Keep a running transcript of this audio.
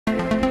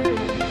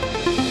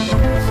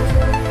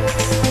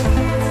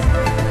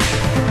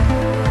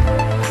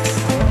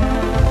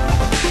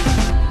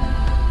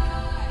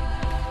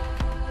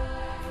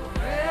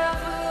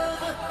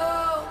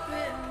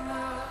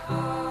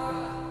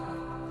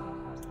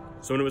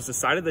So when it was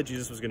decided that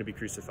Jesus was going to be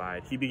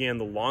crucified, he began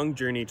the long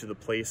journey to the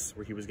place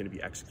where he was going to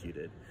be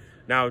executed.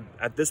 Now,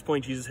 at this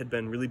point, Jesus had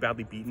been really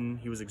badly beaten.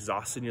 He was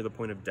exhausted near the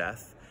point of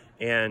death,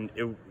 and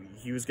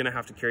he was going to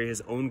have to carry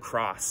his own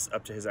cross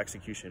up to his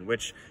execution,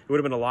 which it would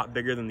have been a lot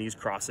bigger than these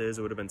crosses.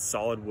 It would have been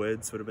solid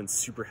wood, so it would have been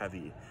super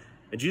heavy.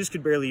 And Jesus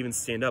could barely even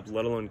stand up,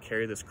 let alone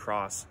carry this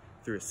cross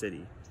through a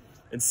city.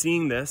 And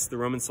seeing this, the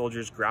Roman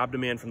soldiers grabbed a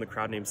man from the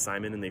crowd named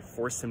Simon, and they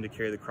forced him to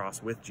carry the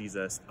cross with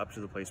Jesus up to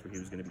the place where he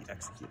was going to be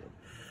executed.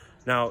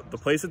 Now, the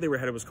place that they were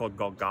headed was called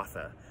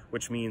Golgotha,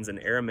 which means in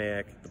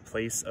Aramaic, the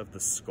place of the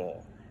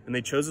skull. And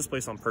they chose this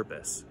place on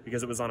purpose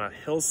because it was on a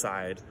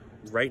hillside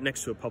right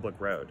next to a public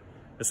road.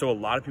 And so a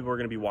lot of people were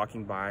going to be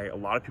walking by, a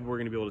lot of people were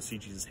going to be able to see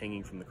Jesus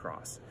hanging from the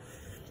cross.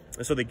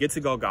 And so they get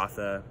to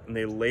Golgotha and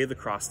they lay the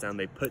cross down,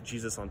 they put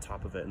Jesus on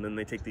top of it, and then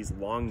they take these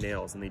long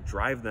nails and they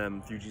drive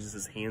them through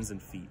Jesus' hands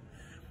and feet.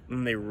 And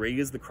then they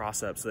raise the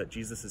cross up so that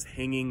Jesus is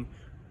hanging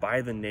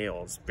by the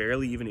nails,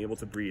 barely even able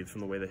to breathe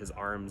from the way that his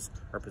arms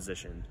are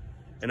positioned.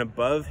 And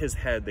above his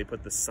head, they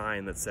put the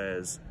sign that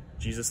says,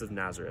 Jesus of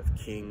Nazareth,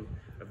 King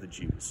of the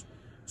Jews.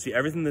 See,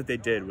 everything that they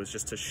did was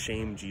just to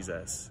shame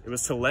Jesus. It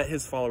was to let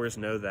his followers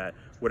know that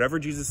whatever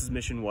Jesus'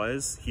 mission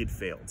was, he had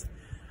failed.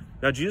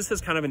 Now, Jesus has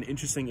kind of an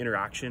interesting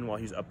interaction while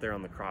he's up there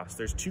on the cross.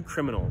 There's two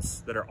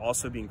criminals that are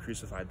also being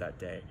crucified that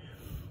day.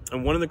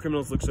 And one of the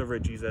criminals looks over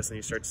at Jesus and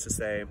he starts to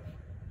say,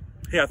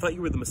 hey, I thought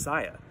you were the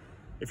Messiah.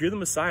 If you're the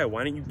Messiah,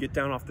 why don't you get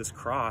down off this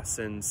cross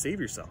and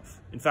save yourself?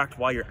 In fact,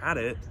 while you're at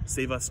it,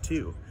 save us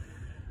too.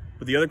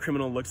 But the other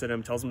criminal looks at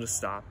him, tells him to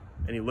stop,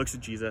 and he looks at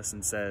Jesus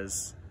and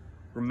says,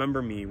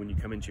 remember me when you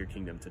come into your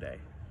kingdom today.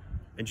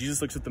 And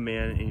Jesus looks at the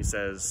man and he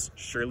says,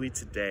 surely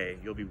today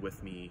you'll be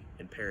with me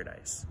in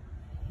paradise.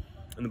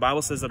 And the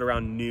Bible says that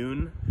around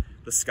noon,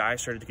 the sky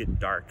started to get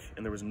dark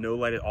and there was no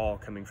light at all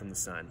coming from the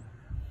sun.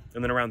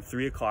 And then around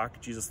 3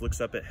 o'clock, Jesus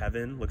looks up at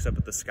heaven, looks up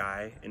at the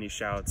sky, and he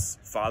shouts,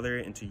 Father,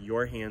 into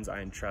your hands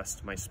I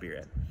entrust my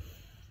spirit.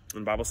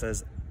 And the Bible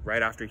says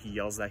right after he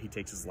yells that, he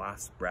takes his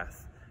last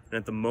breath. And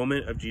at the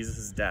moment of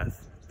Jesus'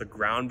 death, the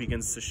ground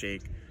begins to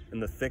shake,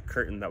 and the thick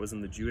curtain that was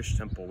in the Jewish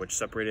temple, which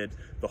separated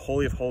the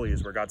Holy of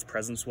Holies, where God's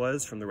presence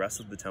was, from the rest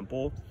of the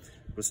temple,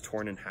 was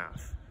torn in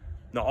half.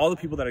 Now, all the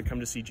people that had come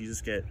to see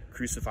Jesus get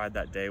crucified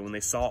that day, when they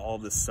saw all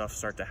this stuff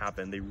start to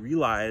happen, they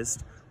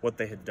realized what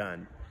they had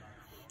done.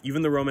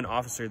 Even the Roman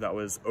officer that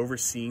was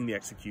overseeing the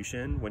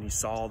execution, when he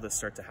saw all this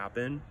start to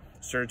happen,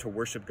 started to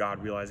worship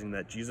God, realizing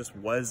that Jesus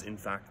was, in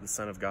fact, the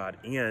Son of God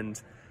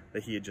and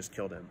that he had just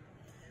killed him.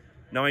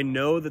 Now, I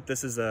know that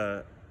this is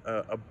a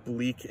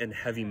bleak and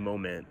heavy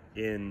moment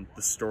in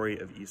the story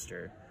of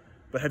Easter,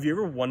 but have you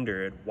ever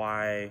wondered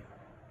why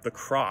the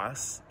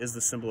cross is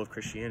the symbol of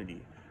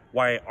Christianity?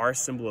 Why our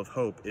symbol of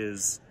hope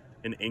is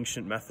an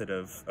ancient method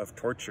of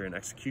torture and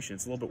execution?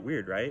 It's a little bit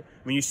weird, right?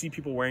 I mean, you see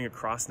people wearing a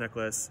cross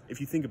necklace.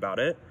 If you think about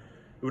it,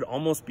 it would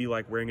almost be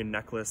like wearing a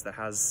necklace that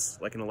has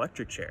like an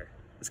electric chair.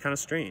 It's kind of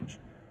strange.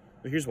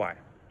 But here's why.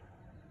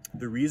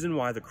 The reason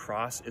why the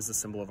cross is the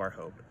symbol of our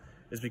hope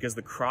is because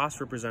the cross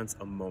represents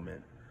a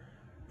moment.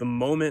 The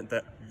moment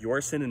that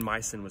your sin and my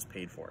sin was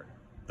paid for.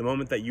 The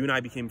moment that you and I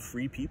became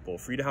free people,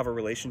 free to have a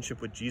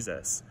relationship with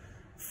Jesus,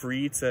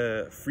 free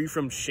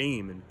from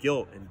shame and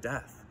guilt and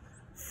death,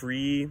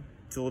 free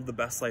to live the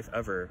best life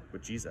ever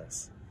with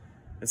Jesus.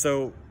 And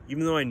so,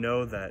 even though I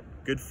know that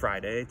Good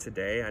Friday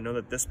today, I know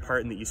that this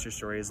part in the Easter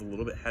story is a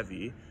little bit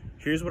heavy,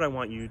 here's what I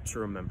want you to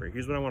remember.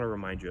 Here's what I want to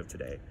remind you of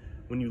today.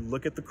 When you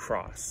look at the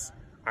cross,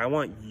 I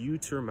want you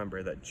to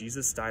remember that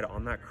Jesus died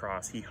on that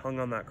cross. He hung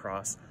on that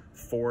cross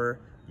for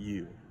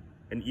you.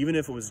 And even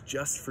if it was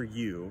just for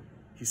you,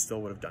 he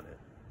still would have done it.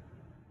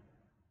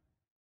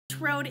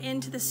 Rode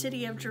into the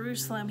city of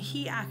Jerusalem,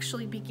 he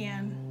actually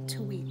began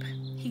to weep.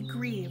 He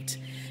grieved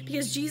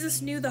because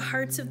Jesus knew the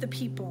hearts of the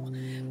people.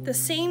 The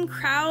same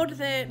crowd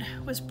that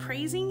was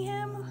praising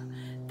him,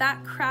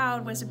 that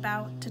crowd was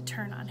about to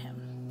turn on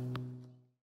him.